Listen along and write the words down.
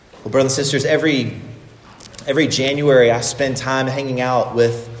Well, brothers and sisters, every January I spend time hanging out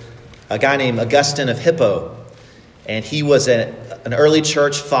with a guy named Augustine of Hippo. And he was an early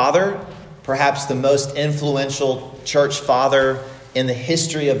church father, perhaps the most influential church father in the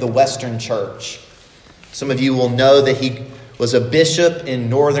history of the Western church. Some of you will know that he was a bishop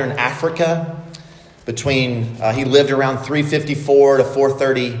in northern Africa he lived around 354 to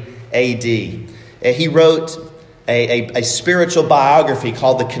 430 AD. He wrote a spiritual biography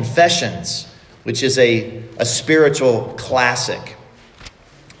called The Confessions, which is a spiritual classic.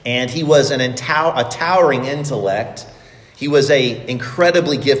 And he was a towering intellect. He was an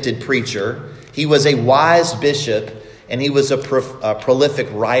incredibly gifted preacher. He was a wise bishop, and he was a prolific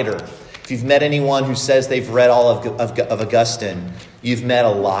writer. If you've met anyone who says they've read all of Augustine, you've met a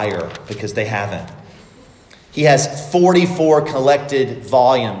liar, because they haven't. He has 44 collected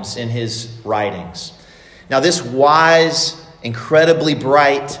volumes in his writings. Now, this wise, incredibly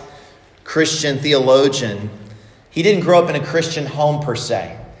bright Christian theologian, he didn't grow up in a Christian home per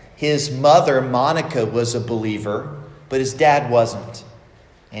se. His mother, Monica, was a believer, but his dad wasn't.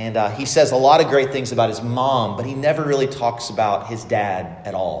 And he says a lot of great things about his mom, but he never really talks about his dad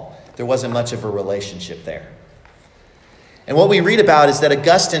at all. There wasn't much of a relationship there. And what we read about is that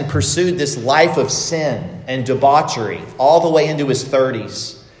Augustine pursued this life of sin and debauchery all the way into his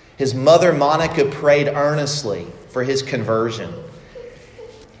 30s. His mother, Monica, prayed earnestly for his conversion.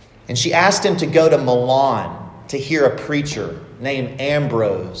 And she asked him to go to Milan to hear a preacher named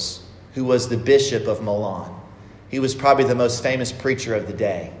Ambrose, who was the bishop of Milan. He was probably the most famous preacher of the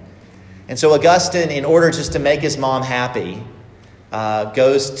day. And so Augustine, in order just to make his mom happy,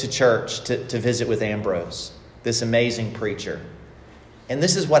 goes to church to visit with Ambrose, this amazing preacher. And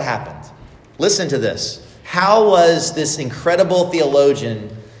this is what happened. Listen to this. How was this incredible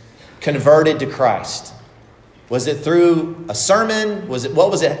theologian converted to Christ? Was it through a sermon?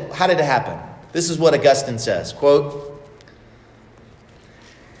 What was it? How did it happen? This is what Augustine says, quote,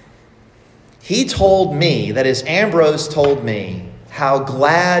 "He told me," that is, Ambrose told me, "how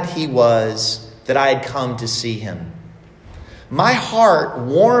glad he was that I had come to see him. My heart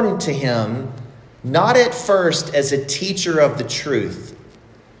warmed to him, not at first as a teacher of the truth,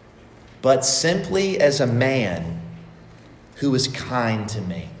 but simply as a man who was kind to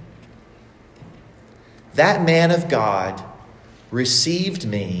me. That man of God received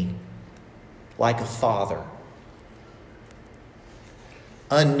me like a father.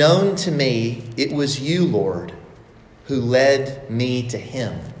 Unknown to me, it was you, Lord, who led me to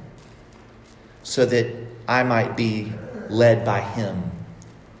him, so that I might be led by him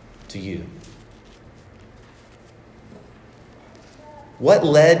to you." What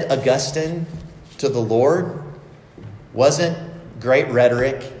led Augustine to the Lord wasn't great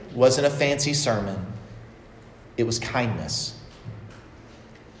rhetoric, wasn't a fancy sermon. It was kindness.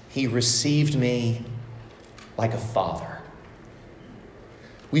 He received me like a father.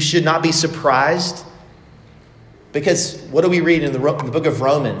 We should not be surprised, because what do we read in the book of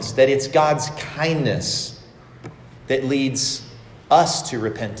Romans? That it's God's kindness that leads us to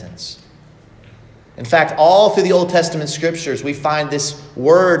repentance. In fact, all through the Old Testament scriptures, we find this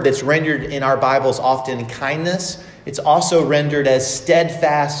word that's rendered in our Bibles often kindness. It's also rendered as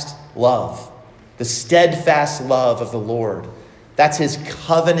steadfast love. The steadfast love of the Lord. That's his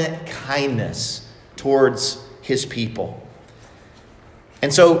covenant kindness towards his people.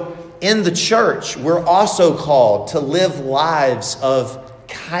 And so in the church, we're also called to live lives of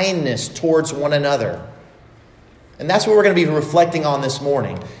kindness towards one another. And that's what we're going to be reflecting on this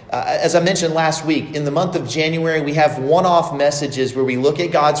morning. As I mentioned last week, in the month of January, we have one-off messages where we look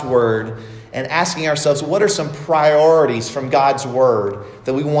at God's word and asking ourselves, what are some priorities from God's word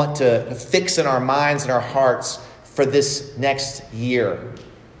that we want to fix in our minds and our hearts for this next year?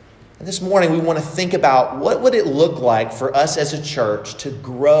 And this morning, we want to think about what would it look like for us as a church to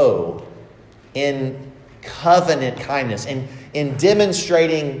grow in covenant kindness, in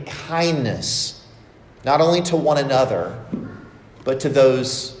demonstrating kindness, not only to one another, but to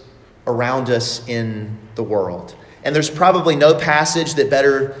those around us in the world. And there's probably no passage that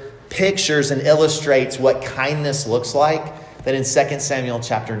better pictures and illustrates what kindness looks like than in 2 Samuel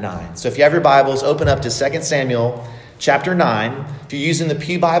chapter 9. So if you have your Bibles, open up to 2 Samuel chapter 9. If you're using the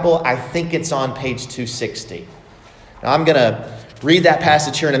Pew Bible, I think it's on page 260. Now I'm going to read that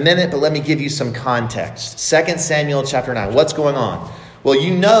passage here in a minute, but let me give you some context. 2 Samuel chapter 9. What's going on? Well,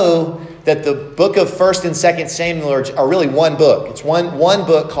 you know that the book of 1st and 2nd Samuel are really one book. It's one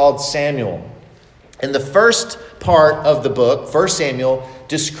book called Samuel. And the first part of the book, 1 Samuel,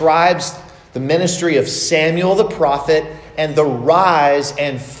 describes the ministry of Samuel the prophet and the rise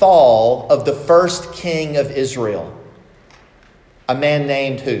and fall of the first king of Israel. a man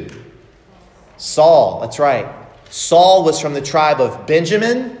named who? Saul. That's right. Saul was from the tribe of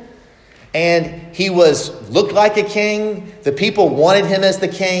Benjamin, and he looked like a king. The people wanted him as the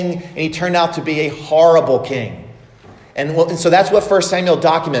king, and he turned out to be a horrible king. And so that's what 1 Samuel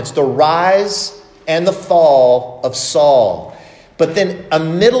documents, the rise and the fall of Saul. But then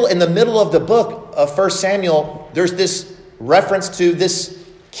in the middle of the book of 1 Samuel, there's this reference to this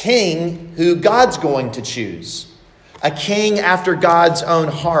king who God's going to choose. A king after God's own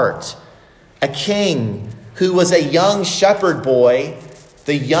heart. A king who was a young shepherd boy,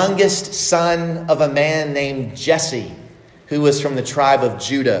 the youngest son of a man named Jesse, who was from the tribe of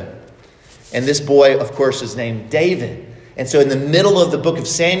Judah. And this boy, of course, is named David. And so in the middle of the book of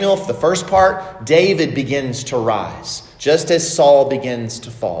Samuel, for the first part, David begins to rise, just as Saul begins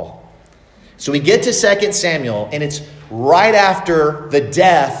to fall. So we get to 2 Samuel, and it's right after the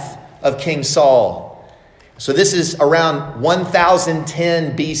death of King Saul. So this is around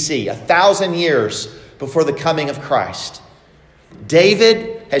 1010 BC, 1,000 years before the coming of Christ.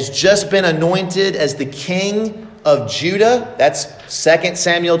 David has just been anointed as the king of Judah. That's 2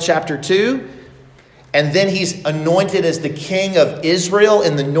 Samuel chapter 2. And then he's anointed as the king of Israel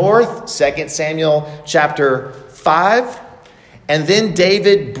in the north, 2 Samuel chapter 5. And then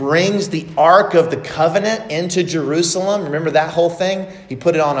David brings the Ark of the Covenant into Jerusalem. Remember that whole thing? He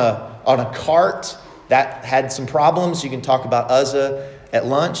put it on a cart. That had some problems. You can talk about Uzzah at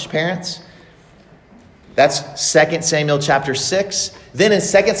lunch, parents. That's 2 Samuel chapter 6. Then in 2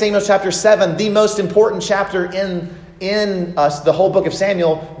 Samuel chapter 7, the most important chapter in the whole book of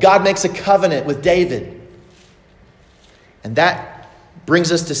Samuel, God makes a covenant with David. And that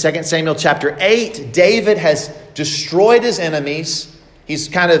brings us to 2 Samuel chapter 8. David has destroyed his enemies. He's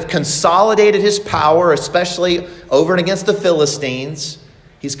kind of consolidated his power, especially over and against the Philistines.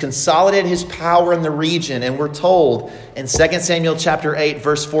 He's consolidated his power in the region. And we're told in 2 Samuel chapter 8,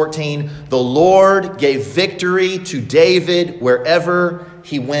 verse 14, the Lord gave victory to David wherever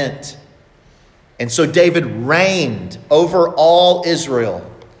he went. And so David reigned over all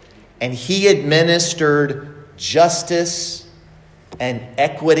Israel, and he administered justice and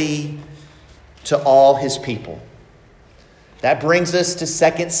equity to all his people. That brings us to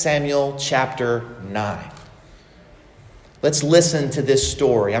 2 Samuel chapter 9. Let's listen to this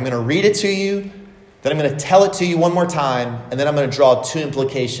story. I'm going to read it to you, then I'm going to tell it to you one more time, and then I'm going to draw two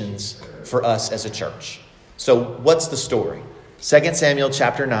implications for us as a church. So what's the story? 2 Samuel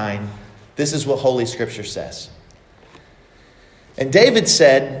chapter 9. This is what Holy Scripture says. And David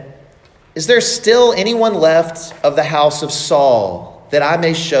said, "Is there still anyone left of the house of Saul, that I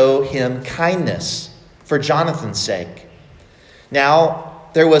may show him kindness for Jonathan's sake?" Now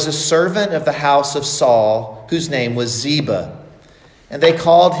there was a servant of the house of Saul whose name was Ziba, and they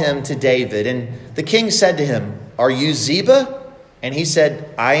called him to David. And the king said to him, "Are you Ziba?" And he said,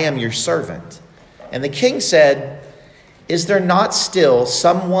 "I am your servant." And the king said, "Is there not still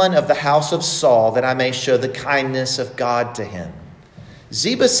someone of the house of Saul, that I may show the kindness of God to him?"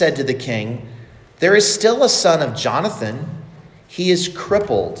 Ziba said to the king, "There is still a son of Jonathan. He is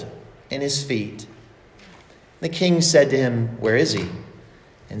crippled in his feet." The king said to him, "Where is he?"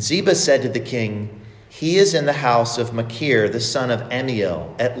 And Ziba said to the king, "He is in the house of Machir, the son of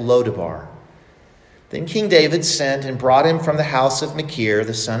Amiel, at Lodabar." Then King David sent and brought him from the house of Machir,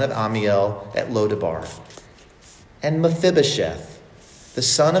 the son of Amiel, at Lodabar. And Mephibosheth, the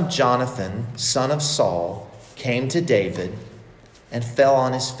son of Jonathan, son of Saul, came to David and fell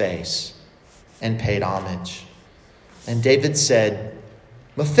on his face and paid homage. And David said,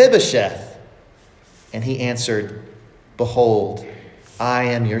 "Mephibosheth." And he answered, "Behold, I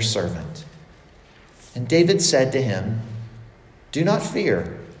am your servant." And David said to him, "Do not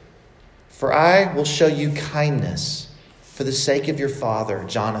fear, for I will show you kindness for the sake of your father,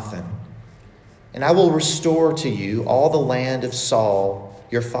 Jonathan. And I will restore to you all the land of Saul,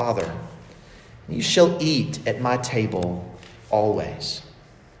 your father. You shall eat at my table always."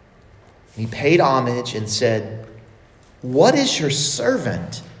 And he paid homage and said, "What is your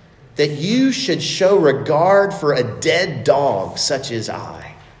servant, that you should show regard for a dead dog such as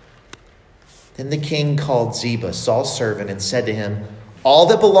I?" Then the king called Ziba, Saul's servant, and said to him, "All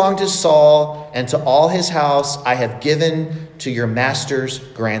that belonged to Saul and to all his house I have given to your master's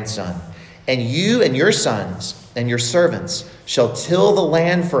grandson. And you and your sons and your servants shall till the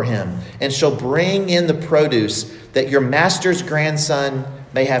land for him, and shall bring in the produce, that your master's grandson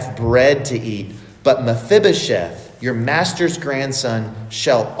may have bread to eat. But Mephibosheth, your master's grandson,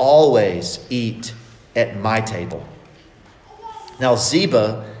 shall always eat at my table." Now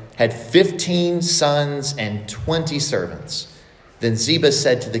Ziba had 15 sons and 20 servants. Then Ziba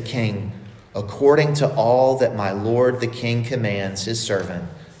said to the king, According to all that my lord the king commands his servant,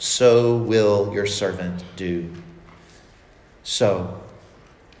 so will your servant do." So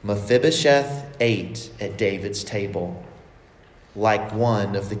Mephibosheth ate at David's table like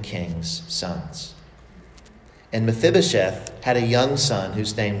one of the king's sons. And Mephibosheth had a young son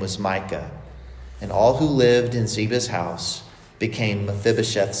whose name was Micah, and all who lived in Ziba's house became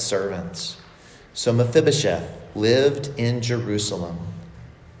Mephibosheth's servants. So Mephibosheth lived in Jerusalem,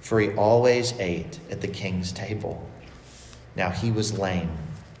 for he always ate at the king's table. Now he was lame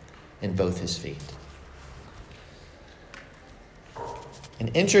in both his feet. An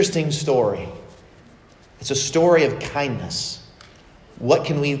interesting story. It's a story of kindness. What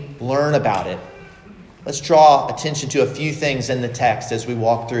can we learn about it? Let's draw attention to a few things in the text as we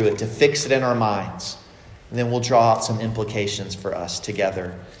walk through it to fix it in our minds. And then we'll draw out some implications for us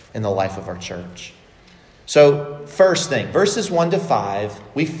together in the life of our church. So, first thing, verses 1 to 5,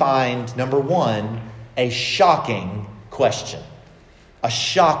 we find, number one, a shocking question. A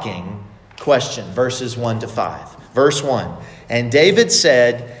shocking question, verses 1 to 5. Verse 1, "And David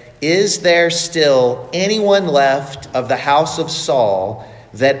said, 'Is there still anyone left of the house of Saul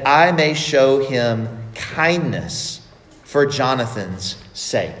that I may show him kindness for Jonathan's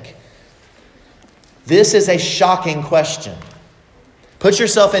sake?'" This is a shocking question. Put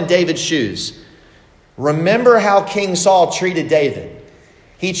yourself in David's shoes. Remember how King Saul treated David.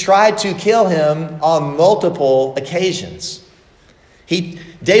 He tried to kill him on multiple occasions.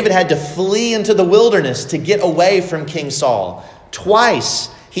 David had to flee into the wilderness to get away from King Saul. Twice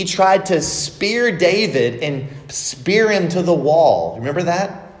he tried to spear David and spear him to the wall. Remember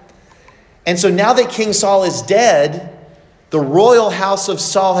that? And so now that King Saul is dead, the royal house of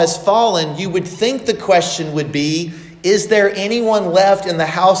Saul has fallen, you would think the question would be, is there anyone left in the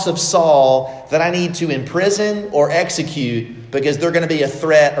house of Saul that I need to imprison or execute because they're going to be a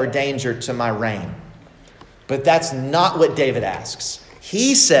threat or danger to my reign? But that's not what David asks.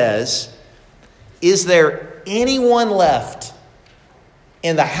 He says, is there anyone left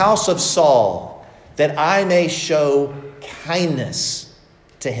in the house of Saul that I may show kindness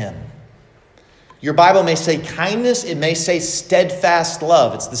to him? Your Bible may say kindness. It may say steadfast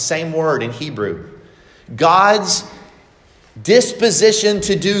love. It's the same word in Hebrew. God's disposition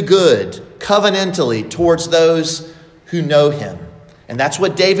to do good covenantally towards those who know him. And that's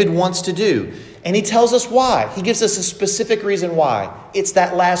what David wants to do. And he tells us why. He gives us a specific reason why. It's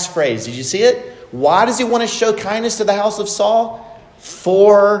that last phrase. Did you see it? Why does he want to show kindness to the house of Saul?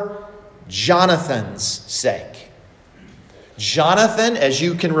 For Jonathan's sake. Jonathan, as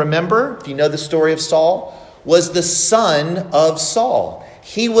you can remember, if you know the story of Saul, was the son of Saul.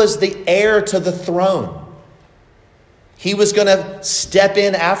 He was the heir to the throne. He was going to step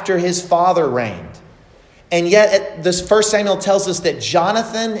in after his father reigned. And yet, this 1 Samuel tells us that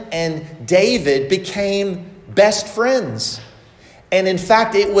Jonathan and David became best friends. And in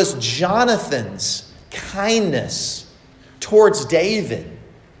fact, it was Jonathan's kindness towards David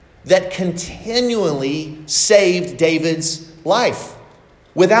that continually saved David's life.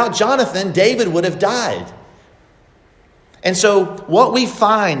 Without Jonathan, David would have died. And so what we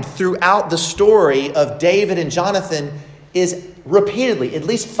find throughout the story of David and Jonathan is repeatedly, at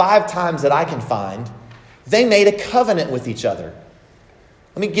least 5 times that I can find, they made a covenant with each other.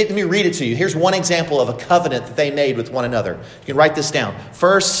 Let me read it to you. Here's one example of a covenant that they made with one another. You can write this down.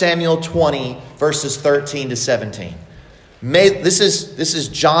 1 Samuel 20, verses 13 to 17. This is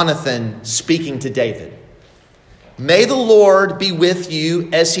Jonathan speaking to David. "May the Lord be with you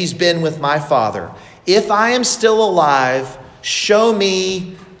as he's been with my father. If I am still alive, show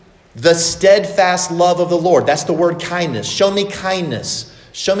me the steadfast love of the Lord." That's the word kindness. Show me kindness.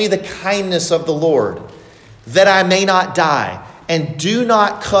 Show me the kindness of the Lord, that I may not die. And do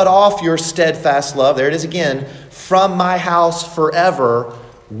not cut off your steadfast love, there it is again, from my house forever,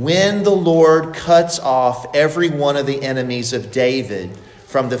 when the Lord cuts off every one of the enemies of David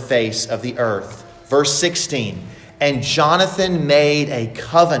from the face of the earth. Verse 16, "And Jonathan made a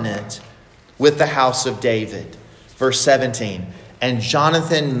covenant with the house of David." Verse 17, "And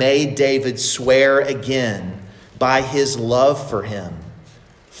Jonathan made David swear again by his love for him,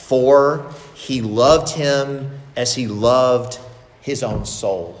 for he loved him as he loved his own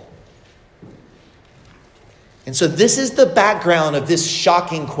soul." And so this is the background of this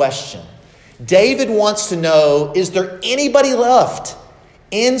shocking question. David wants to know, is there anybody left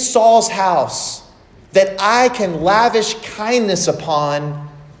in Saul's house that I can lavish kindness upon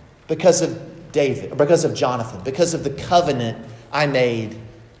because of David, or because of Jonathan, because of the covenant I made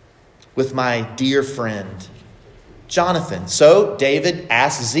with my dear friend Jonathan? So David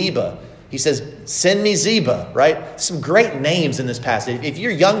asks Ziba, He says, send me Ziba, right? Some great names in this passage. If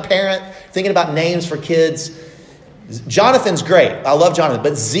you're a young parent thinking about names for kids, Jonathan's great. I love Jonathan.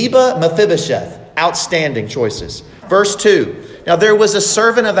 But Ziba, Mephibosheth, outstanding choices. Verse 2. Now there was a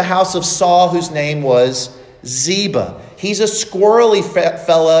servant of the house of Saul whose name was Ziba. He's a squirrely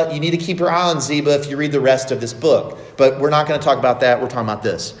fella. You need to keep your eye on Ziba if you read the rest of this book. But we're not going to talk about that. We're talking about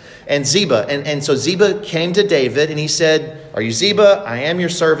this. And Ziba. And so Ziba came to David and he said, are you Ziba? I am your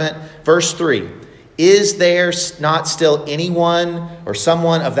servant. Verse 3. Is there not still anyone or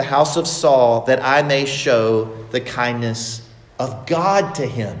someone of the house of Saul that I may show the kindness of God to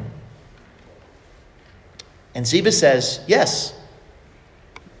him? And Ziba says, yes,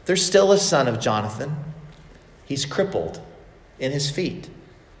 there's still a son of Jonathan. He's crippled in his feet.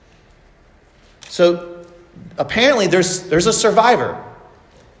 So apparently there's a survivor.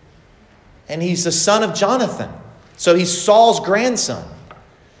 And he's the son of Jonathan. So he's Saul's grandson.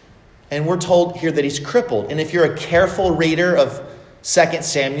 And we're told here that he's crippled. And if you're a careful reader of 2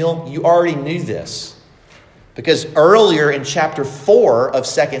 Samuel, you already knew this. Because earlier in chapter 4 of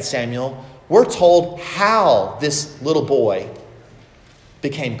 2 Samuel, we're told how this little boy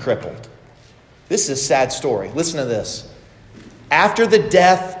became crippled. This is a sad story. Listen to this. After the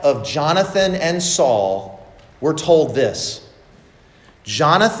death of Jonathan and Saul, we're told this.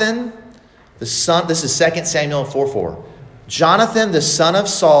 Jonathan, the son, this is 2 Samuel 4:4. Jonathan, the son of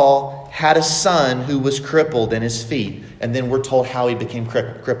Saul, had a son who was crippled in his feet. And then we're told how he became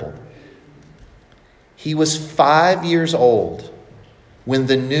crippled. He was 5 years old when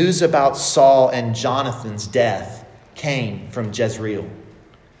the news about Saul and Jonathan's death came from Jezreel.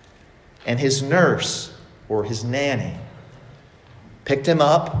 And his nurse, or his nanny, picked him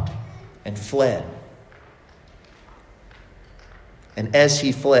up and fled. And as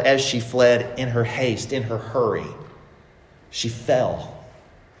she fled in her haste, in her hurry, she fell.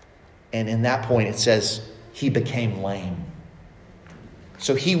 And in that point it says he became lame.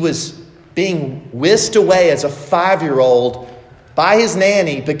 So he was being whisked away as a 5-year-old by his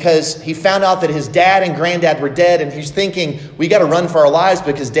nanny because he found out that his dad and granddad were dead, and he's thinking, we got to run for our lives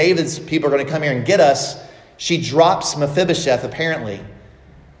because David's people are going to come here and get us. She drops Mephibosheth, apparently,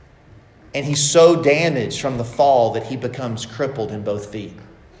 and he's so damaged from the fall that he becomes crippled in both feet.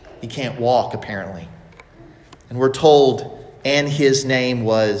 He can't walk, apparently. And we're told, and his name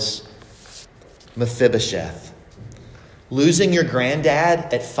was Mephibosheth. Losing your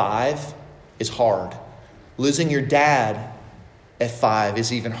granddad at 5 is hard. Losing your dad at 5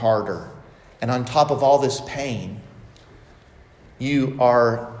 is even harder. And on top of all this pain, you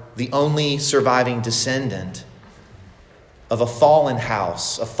are the only surviving descendant of a fallen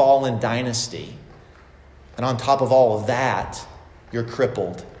house, a fallen dynasty. And on top of all of that, you're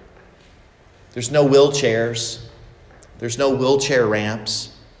crippled. There's no wheelchairs. There's no wheelchair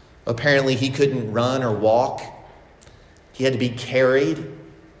ramps. Apparently he couldn't run or walk. He had to be carried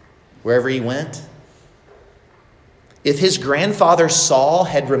wherever he went. If his grandfather Saul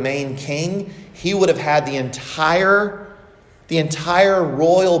had remained king, he would have had the entire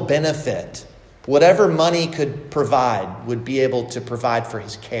royal benefit. Whatever money could provide would be able to provide for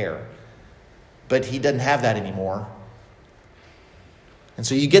his care. But he doesn't have that anymore. And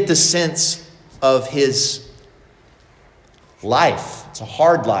so you get the sense of his life. It's a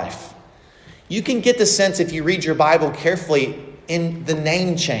hard life. You can get the sense, if you read your Bible carefully, in the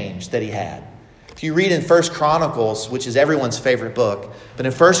name change that he had. If you read in 1 Chronicles, which is everyone's favorite book, but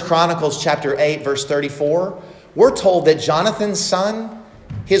in 1 Chronicles chapter 8, verse 34, we're told that Jonathan's son,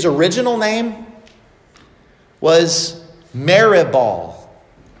 his original name was Meribal.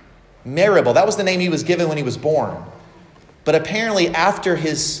 Meribal. That was the name he was given when he was born. But apparently after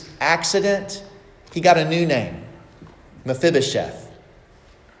his accident, he got a new name, Mephibosheth.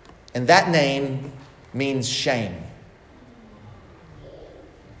 And that name means shame.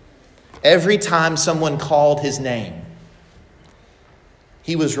 Every time someone called his name,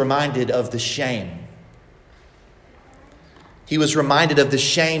 he was reminded of the shame. He was reminded of the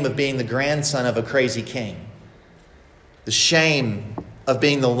shame of being the grandson of a crazy king. The shame of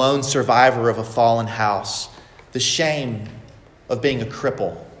being the lone survivor of a fallen house. The shame of being a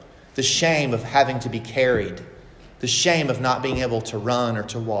cripple. The shame of having to be carried. The shame of not being able to run or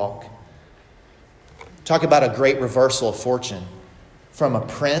to walk. Talk about a great reversal of fortune. From a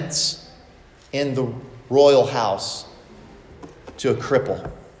prince in the royal house to a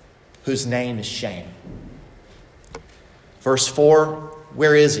cripple whose name is shame. Verse 4,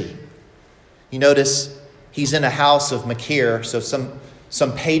 where is he? You notice he's in a house of Machir, so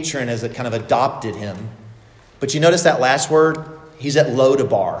some patron has kind of adopted him. But you notice that last word? He's at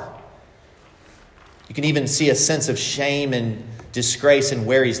Lodabar. You can even see a sense of shame in disgrace in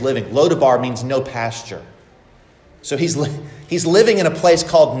where he's living. Lodabar means no pasture. So he's living in a place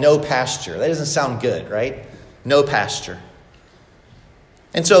called no pasture. That doesn't sound good, right? No pasture.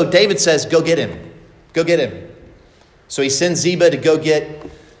 And so David says, go get him. Go get him. So he sends Ziba to go get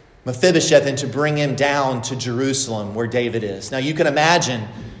Mephibosheth and to bring him down to Jerusalem where David is. Now you can imagine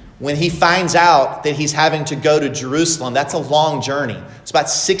when he finds out that he's having to go to Jerusalem, that's a long journey. It's about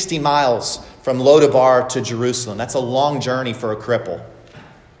 60 miles from Lodabar to Jerusalem. That's a long journey for a cripple.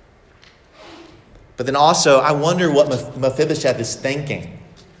 But then also, I wonder what Mephibosheth is thinking.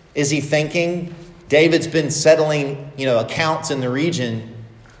 Is he thinking, David's been settling, accounts in the region.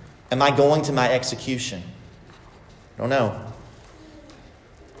 Am I going to my execution? I don't know.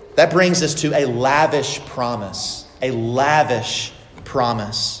 That brings us to a lavish promise. A lavish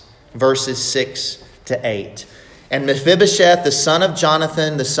promise. Verses 6 to 8. And Mephibosheth, the son of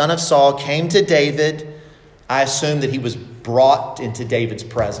Jonathan, the son of Saul, came to David. I assume that he was brought into David's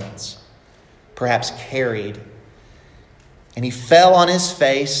presence. Perhaps carried. And he fell on his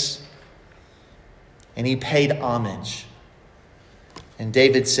face and he paid homage. And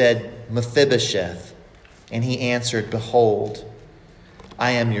David said, Mephibosheth. And he answered, behold,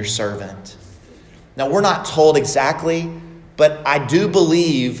 I am your servant. Now we're not told exactly, but I do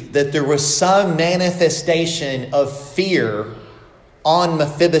believe that there was some manifestation of fear on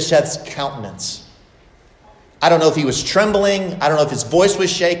Mephibosheth's countenance. I don't know if he was trembling. I don't know if his voice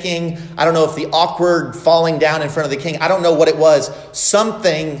was shaking. I don't know if the awkward falling down in front of the king. I don't know what it was.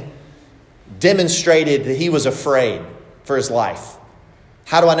 Something demonstrated that he was afraid for his life.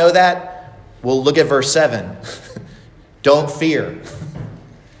 How do I know that? Well, look at verse 7. Don't fear.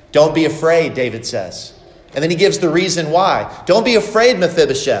 Don't be afraid, David says. And then he gives the reason why. Don't be afraid,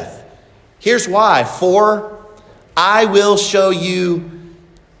 Mephibosheth. Here's why. For I will show you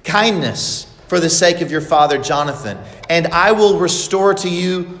kindness for the sake of your father Jonathan, and I will restore to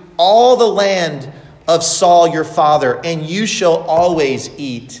you all the land of Saul your father, and you shall always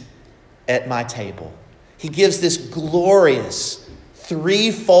eat at my table. He gives this glorious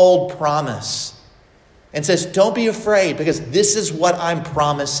threefold promise and says, don't be afraid, because this is what I'm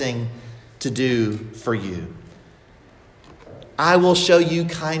promising to do for you. I will show you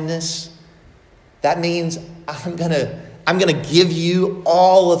kindness. That means I'm gonna give you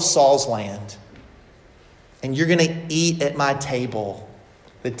all of Saul's land. And you're going to eat at my table,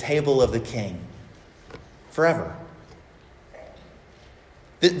 the table of the king, forever.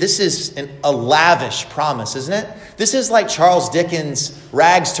 This is a lavish promise, isn't it? This is like Charles Dickens'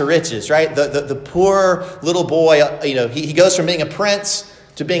 rags to riches, right? The poor little boy, he goes from being a prince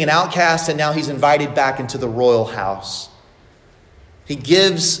to being an outcast, and now he's invited back into the royal house. He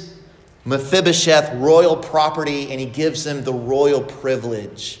gives Mephibosheth royal property, and he gives him the royal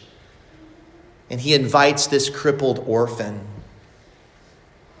privilege. And he invites this crippled orphan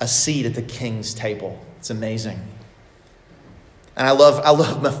a seat at the king's table. It's amazing. And I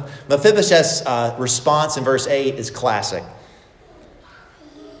love Mephibosheth's response in verse 8 is classic.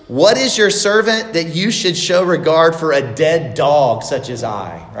 What is your servant that you should show regard for a dead dog such as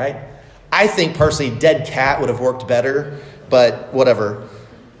I? Right? I think personally dead cat would have worked better, but whatever.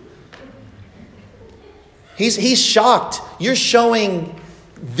 He's shocked. You're showing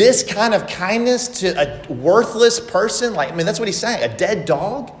this kind of kindness to a worthless person? That's what he's saying. A dead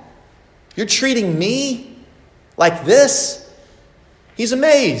dog? You're treating me like this? He's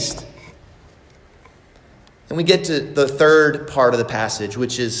amazed. And we get to the third part of the passage,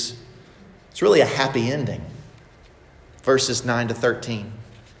 which is, it's really a happy ending. Verses 9 to 13.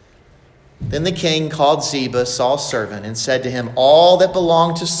 Then the king called Ziba, Saul's servant, and said to him, all that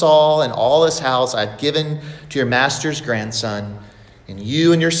belonged to Saul and all his house I've given to your master's grandson. And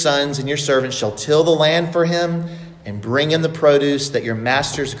you and your sons and your servants shall till the land for him and bring in the produce, that your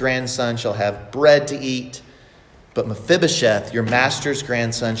master's grandson shall have bread to eat. But Mephibosheth, your master's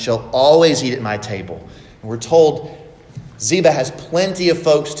grandson, shall always eat at my table. And we're told Ziba has plenty of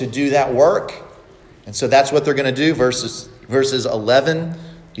folks to do that work. And so that's what they're going to do. Verses 11,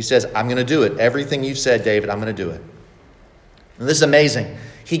 he says, I'm going to do it. Everything you've said, David, I'm going to do it. And this is amazing.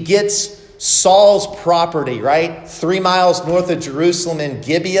 He gets Saul's property, right? 3 miles north of Jerusalem in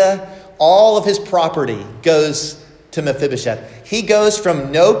Gibeah. All of his property goes to Mephibosheth. He goes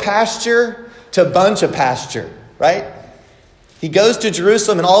from no pasture to bunch of pasture, right? He goes to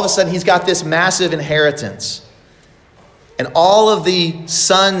Jerusalem, and all of a sudden he's got this massive inheritance. And all of the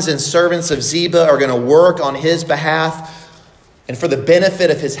sons and servants of Ziba are going to work on his behalf and for the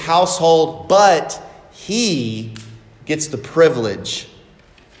benefit of his household, but he gets the privilege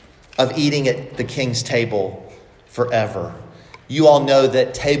of eating at the king's table forever. You all know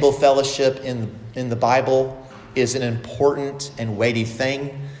that table fellowship in the Bible is an important and weighty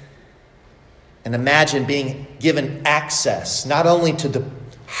thing. And imagine being given access not only to the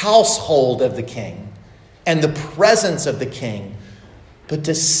household of the king and the presence of the king, but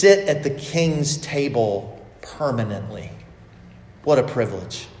to sit at the king's table permanently. What a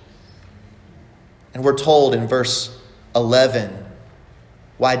privilege. And we're told in verse 11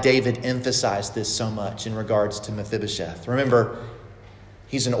 why David emphasized this so much in regards to Mephibosheth. Remember,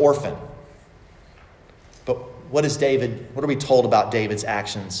 he's an orphan. But what are we told about David's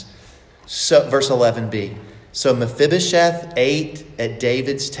actions? So, verse 11b. So Mephibosheth ate at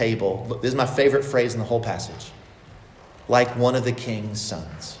David's table. Look, this is my favorite phrase in the whole passage. Like one of the king's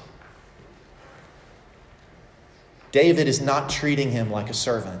sons. David is not treating him like a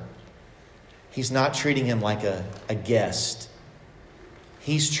servant. He's not treating him like a guest.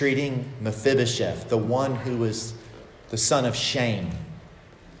 He's treating Mephibosheth, the one who was the son of shame,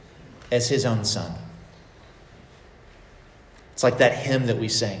 as his own son. It's like that hymn that we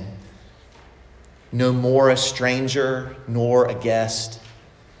sing. No more a stranger nor a guest,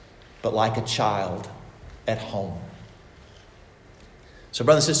 but like a child at home. So,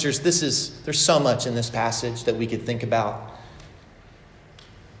 brothers and sisters, there's so much in this passage that we could think about.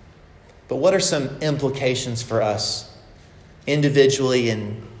 But what are some implications for us individually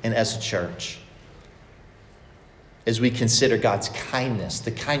and as a church as we consider God's kindness?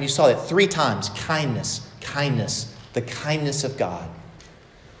 You saw that 3 times. Kindness, the kindness of God.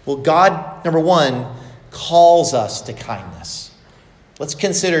 Well, God, number 1, calls us to kindness. Let's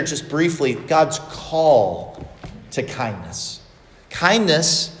consider just briefly God's call to kindness.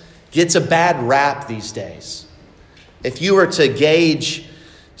 Kindness gets a bad rap these days. If you were to gauge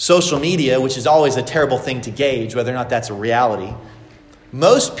social media, which is always a terrible thing to gauge, whether or not that's a reality,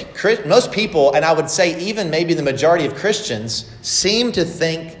 most people, and I would say even maybe the majority of Christians, seem to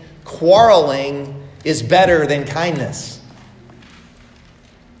think quarreling is better than kindness.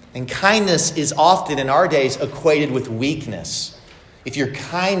 And kindness is often in our days equated with weakness. If you're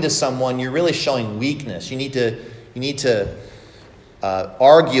kind to someone, you're really showing weakness. You need to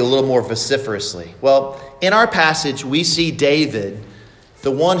argue a little more vociferously. Well, in our passage, we see David,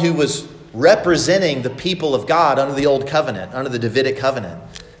 the one who was representing the people of God under the Old Covenant, under the Davidic covenant,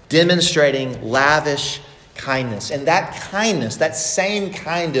 demonstrating lavish kindness. And that kindness, that same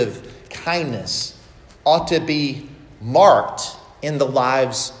kind of kindness, ought to be marked in the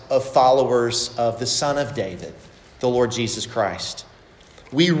lives of followers of the Son of David, the Lord Jesus Christ.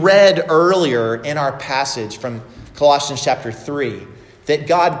 We read earlier in our passage from Colossians chapter 3 that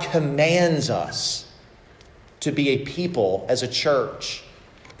God commands us to be a people as a church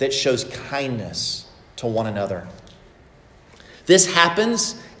that shows kindness to one another. This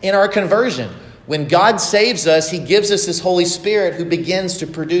happens in our conversion. When God saves us, He gives us this Holy Spirit who begins to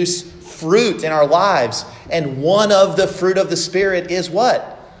produce fruit in our lives. And one of the fruit of the Spirit is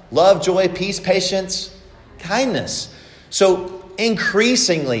what? Love, joy, peace, patience, kindness. So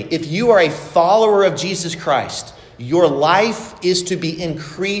increasingly, if you are a follower of Jesus Christ, your life is to be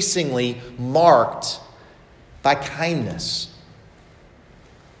increasingly marked by kindness.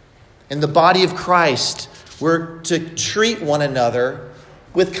 In the body of Christ, we're to treat one another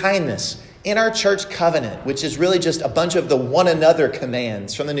with kindness. In our church covenant, which is really just a bunch of the one another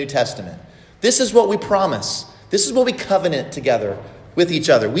commands from the New Testament, this is what we promise. This is what we covenant together with each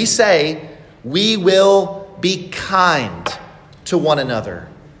other. We say we will be kind to one another,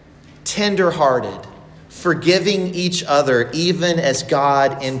 tender-hearted, forgiving each other, even as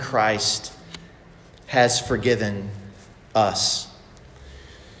God in Christ has forgiven us.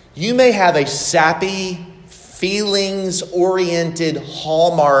 You may have a sappy, feelings-oriented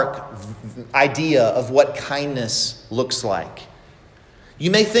hallmark idea of what kindness looks like.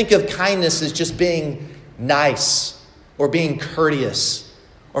 You may think of kindness as just being nice or being courteous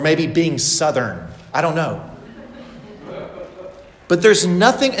or maybe being Southern. I don't know. But there's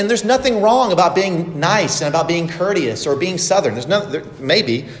nothing wrong about being nice and about being courteous or being Southern. There's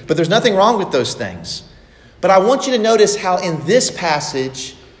nothing wrong with those things. But I want you to notice how in this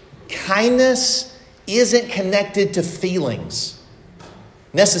passage, kindness isn't connected to feelings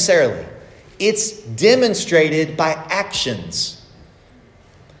necessarily. It's demonstrated by actions.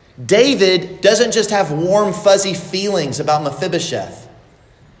 David doesn't just have warm, fuzzy feelings about Mephibosheth.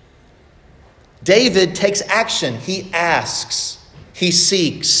 David takes action. He asks, he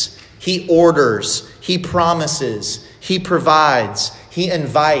seeks, he orders, he promises, he provides, he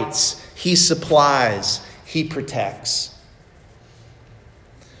invites, he supplies, he protects.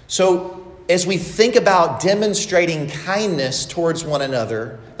 So, as we think about demonstrating kindness towards one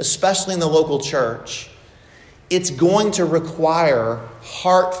another, especially in the local church, it's going to require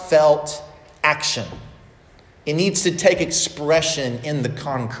heartfelt action. It needs to take expression in the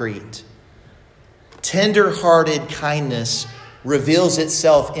concrete. Tender-hearted kindness reveals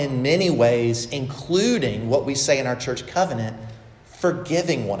itself in many ways, including what we say in our church covenant,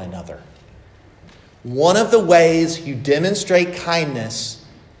 forgiving one another. One of the ways you demonstrate kindness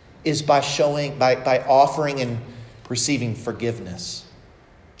is by offering and receiving forgiveness.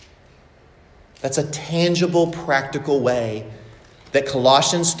 That's a tangible, practical way that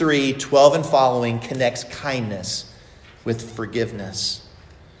Colossians 3:12 and following connects kindness with forgiveness.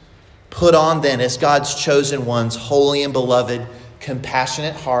 Put on then, as God's chosen ones, holy and beloved,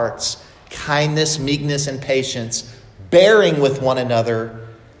 compassionate hearts, kindness, meekness, and patience, bearing with one another,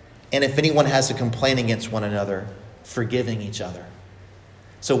 and if anyone has a complaint against one another, forgiving each other.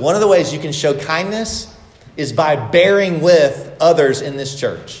 So one of the ways you can show kindness is by bearing with others in this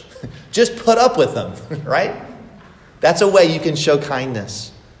church. Just put up with them, right? That's a way you can show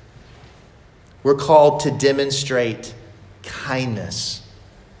kindness. We're called to demonstrate kindness.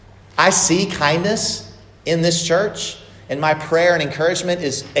 I see kindness in this church, and my prayer and encouragement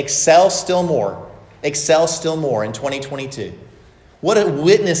is excel still more. Excel still more in 2022. What a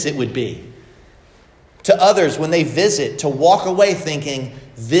witness it would be to others when they visit, to walk away thinking,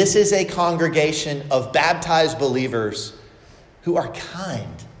 this is a congregation of baptized believers who are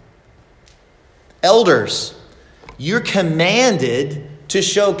kind. Elders, you're commanded to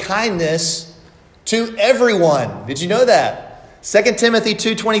show kindness to everyone. Did you know that? 2 Timothy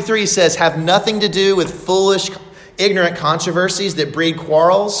 2:23 says, have nothing to do with foolish, ignorant controversies that breed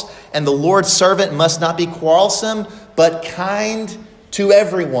quarrels, and the Lord's servant must not be quarrelsome, but kind to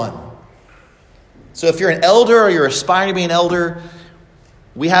everyone. So if you're an elder or you're aspiring to be an elder,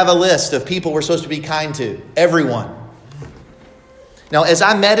 we have a list of people we're supposed to be kind to. Everyone. Now, as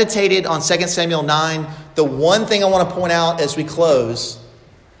I meditated on 2 Samuel 9, the one thing I want to point out as we close,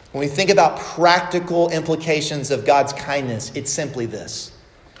 when we think about practical implications of God's kindness, it's simply this.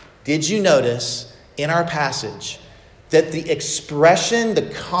 Did you notice in our passage that the expression, the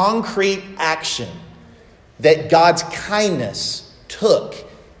concrete action that God's kindness took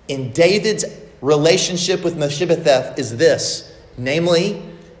in David's relationship with Mephibosheth is this? Namely,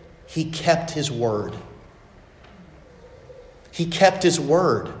 he kept his word. He kept his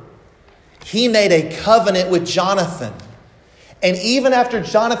word. He made a covenant with Jonathan. And even after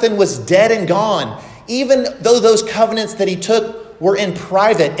Jonathan was dead and gone, even though those covenants that he took were in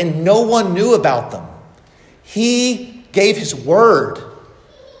private and no one knew about them, he gave his word.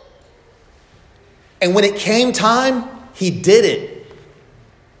 And when it came time, he did it.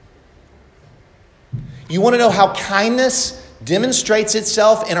 You want to know how kindness demonstrates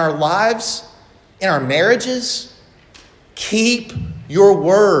itself in our lives, in our marriages? Keep your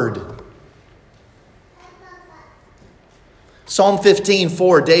word. Psalm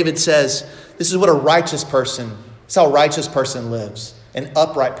 15:4, David says, this is what a righteous person, it's how a righteous person lives, an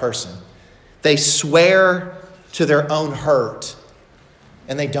upright person. They swear to their own hurt,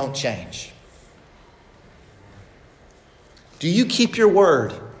 and they don't change. Do you keep your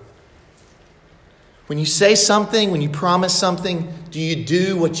word? When you say something, when you promise something, do you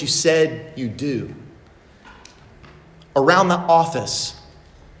do what you said you do? Around the office,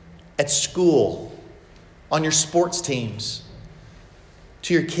 at school, on your sports teams,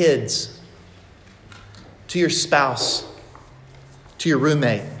 to your kids, to your spouse, to your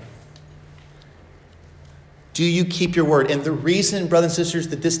roommate. Do you keep your word? And the reason, brothers and sisters,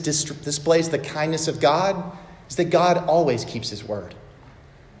 that this displays the kindness of God is that God always keeps his word.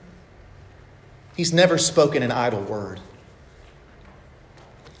 He's never spoken an idle word.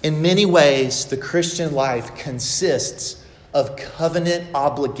 In many ways, the Christian life consists of covenant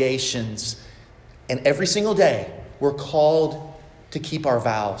obligations. And every single day, we're called to keep our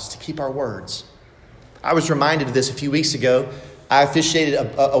vows, to keep our words. I was reminded of this a few weeks ago. I officiated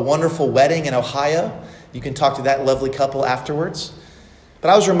a wonderful wedding in Ohio. You can talk to that lovely couple afterwards. But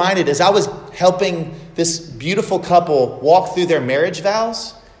I was reminded as I was helping this beautiful couple walk through their marriage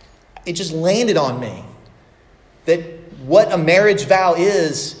vows, it just landed on me that what a marriage vow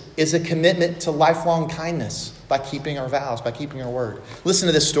is a commitment to lifelong kindness by keeping our vows, by keeping our word. Listen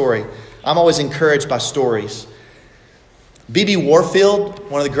to this story. I'm always encouraged by stories. B.B.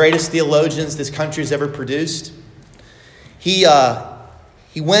 Warfield, one of the greatest theologians this country has ever produced, he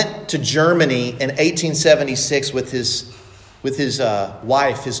went to Germany in 1876 with his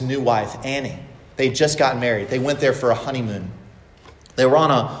wife, his new wife, Annie. They had just gotten married. They went there for a honeymoon. They were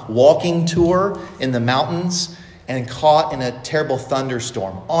on a walking tour in the mountains and caught in a terrible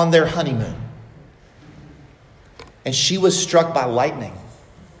thunderstorm on their honeymoon. And she was struck by lightning.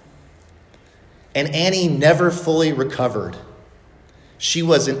 And Annie never fully recovered. She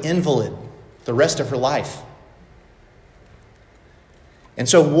was an invalid the rest of her life. And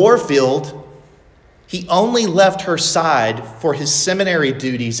so Warfield, he only left her side for his seminary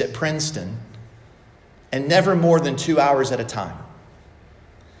duties at Princeton, and never more than 2 hours at a time.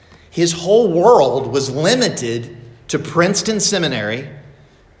 His whole world was limited to Princeton Seminary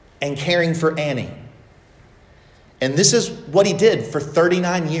and caring for Annie. And this is what he did for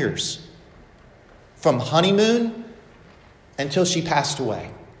 39 years, from honeymoon until she passed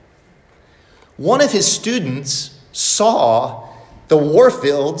away. One of his students saw the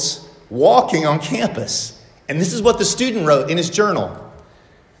Warfields walking on campus. And this is what the student wrote in his journal.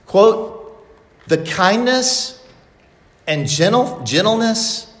 Quote, "The kindness and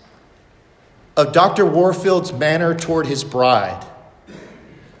gentleness of Dr. Warfield's manner toward his bride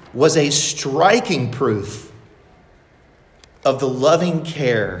was a striking proof of the loving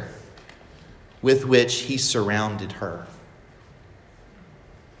care with which he surrounded her."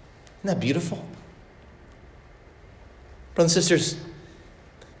 Isn't that beautiful? Brothers and sisters,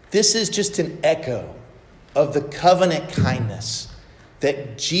 this is just an echo of the covenant kindness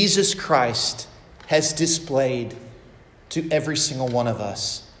that Jesus Christ has displayed to every single one of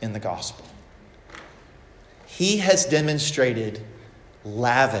us in the gospel. He has demonstrated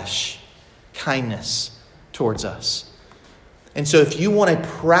lavish kindness towards us. And so if you want a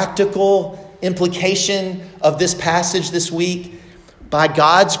practical implication of this passage this week, by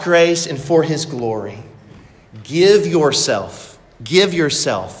God's grace and for his glory, give yourself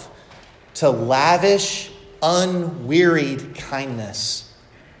to lavish, unwearied kindness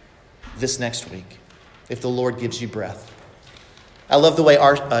this next week, if the Lord gives you breath. I love the way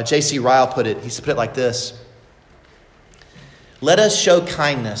J.C. Ryle put it. He put it like this: "Let us show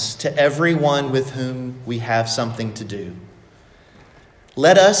kindness to everyone with whom we have something to do.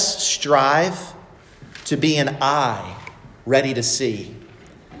 Let us strive to be an eye ready to see,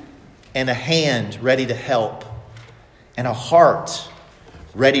 and a hand ready to help, and a heart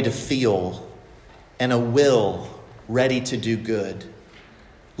ready to feel, and a will ready to do good.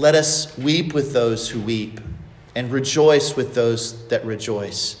 Let us weep with those who weep, and rejoice with those that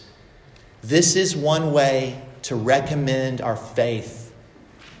rejoice. This is one way to recommend our faith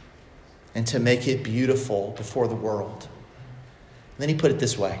and to make it beautiful before the world." And then he put it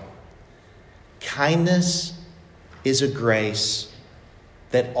this way: kindness is a grace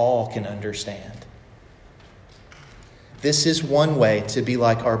that all can understand. This is one way to be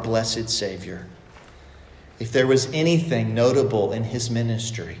like our blessed Savior. If there was anything notable in his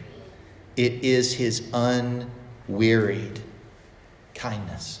ministry, it is his unwearied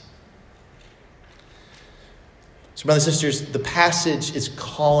kindness. So, brothers and sisters, the passage is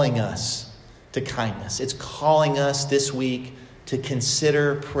calling us to kindness. It's calling us this week to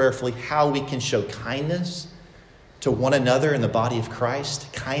consider prayerfully how we can show kindness to one another in the body of Christ,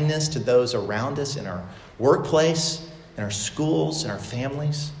 kindness to those around us in our workplace, in our schools, in our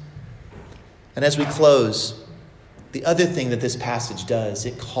families. And as we close, the other thing that this passage does,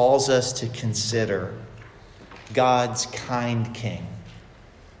 it calls us to consider God's kind King,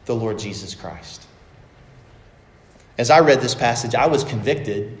 the Lord Jesus Christ. As I read this passage, I was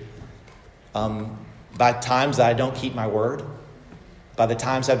convicted by times that I don't keep my word, by the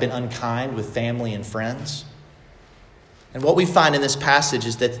times I've been unkind with family and friends. And what we find in this passage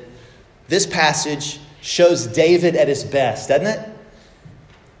is that this passage shows David at his best, doesn't it?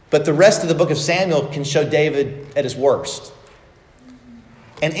 But the rest of the book of Samuel can show David at his worst.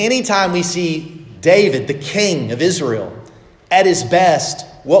 And anytime we see David, the king of Israel, at his best,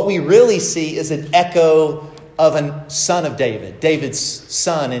 what we really see is an echo of a son of David, David's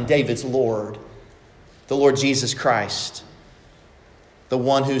son and David's Lord, the Lord Jesus Christ, the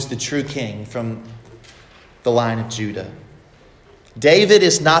one who's the true king from the line of Judah. David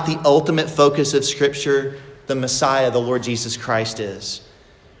is not the ultimate focus of Scripture. The Messiah, the Lord Jesus Christ, is.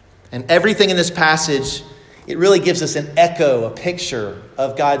 And everything in this passage, it really gives us an echo, a picture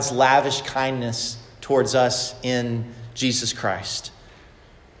of God's lavish kindness towards us in Jesus Christ.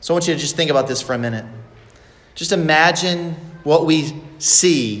 So I want you to just think about this for a minute. Just imagine what we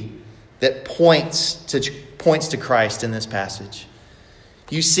see that points to Christ in this passage.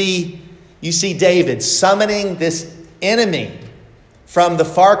 You see David summoning this enemy from the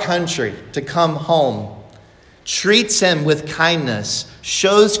far country to come home, treats him with kindness,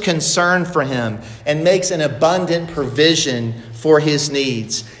 shows concern for him, and makes an abundant provision for his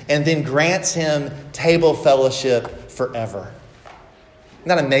needs, and then grants him table fellowship forever. Isn't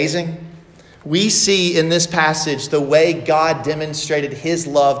that amazing? We see in this passage the way God demonstrated his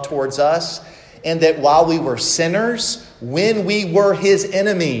love towards us, and that while we were sinners, when we were his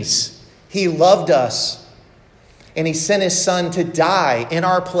enemies, he loved us. And he sent his son to die in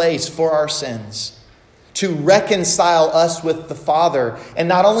our place for our sins. to reconcile us with the Father. And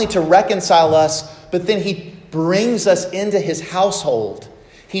not only to reconcile us, but then he brings us into his household.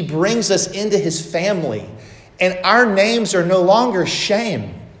 He brings us into his family. And our names are no longer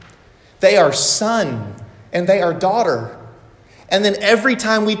shame. They are son and they are daughter. And then every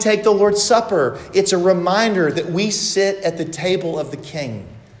time we take the Lord's Supper, it's a reminder that we sit at the table of the King.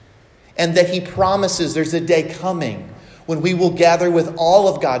 And that he promises there's a day coming when we will gather with all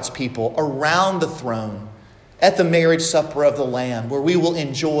of God's people around the throne at the marriage supper of the Lamb, where we will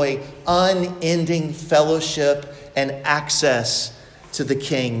enjoy unending fellowship and access to the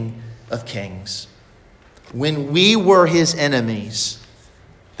King of Kings. When we were his enemies,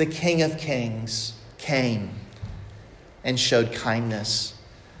 the King of Kings came and showed kindness.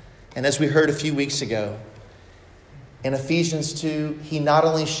 And as we heard a few weeks ago, in Ephesians 2, he not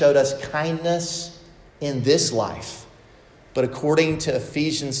only showed us kindness in this life, but according to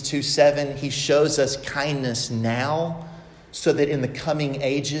Ephesians 2:7, he shows us kindness now so that in the coming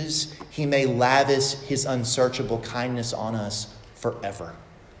ages, he may lavish his unsearchable kindness on us forever.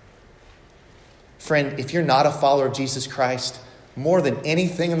 Friend, if you're not a follower of Jesus Christ, more than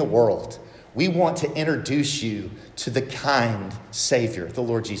anything in the world, we want to introduce you to the kind Savior, the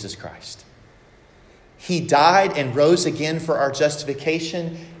Lord Jesus Christ. He died and rose again for our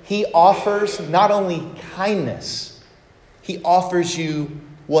justification. He offers not only kindness, he offers you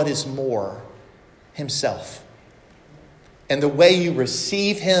what is more, himself. And the way you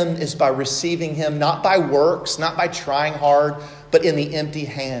receive him is by receiving him not by works, not by trying hard, but in the empty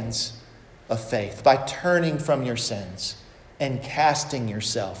hands of faith, by turning from your sins and casting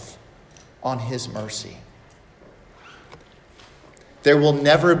yourself on his mercy. There will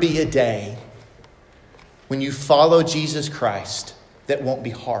never be a day when you follow Jesus Christ that won't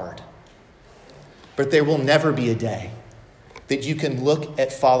be hard. But there will never be a day that you can look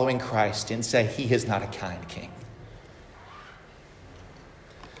at following Christ and say, he is not a kind king.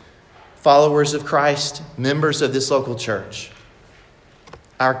 Followers of Christ, members of this local church,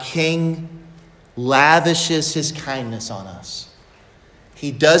 our King lavishes his kindness on us.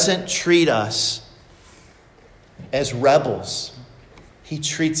 He doesn't treat us as rebels. He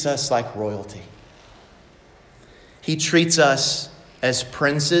treats us like royalty. He treats us as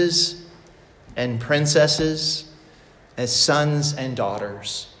princes and princesses, as sons and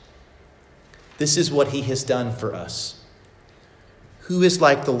daughters. This is what he has done for us. Who is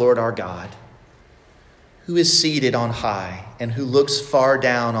like the Lord our God, who is seated on high and who looks far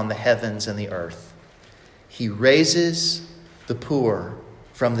down on the heavens and the earth? He raises the poor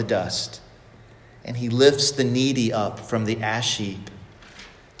from the dust, and he lifts the needy up from the ash heap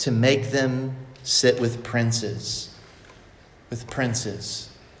to make them sit with princes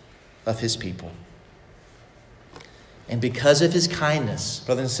of his people. And because of his kindness,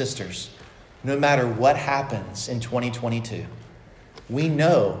 brothers and sisters, no matter what happens in 2022, we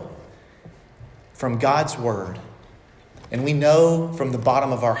know from God's word, and we know from the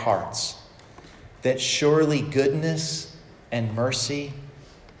bottom of our hearts, that surely goodness and mercy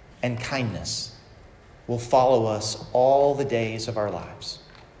and kindness will follow us all the days of our lives.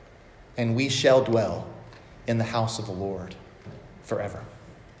 And we shall dwell in the house of the Lord forever.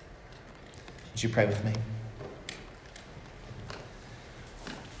 Would you pray with me?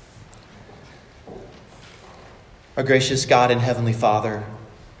 Our gracious God and Heavenly Father,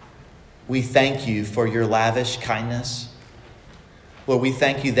 we thank you for your lavish kindness. Lord, we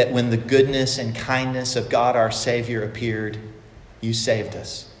thank you that when the goodness and kindness of God our Savior appeared, you saved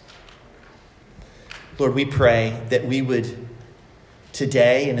us. Lord, we pray that we would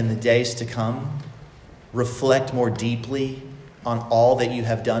today and in the days to come reflect more deeply on all that you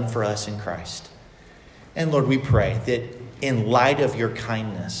have done for us in Christ. And Lord, we pray that in light of your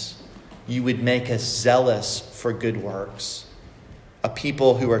kindness, you would make us zealous for good works, a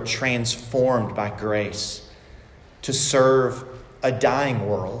people who are transformed by grace to serve a dying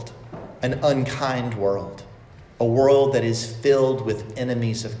world, an unkind world, a world that is filled with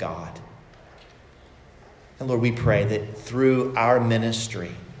enemies of God. And Lord, we pray that through our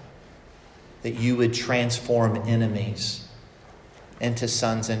ministry, that you would transform enemies into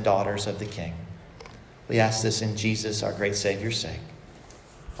sons and daughters of the King. We ask this in Jesus, our great Savior's sake.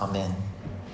 Amen.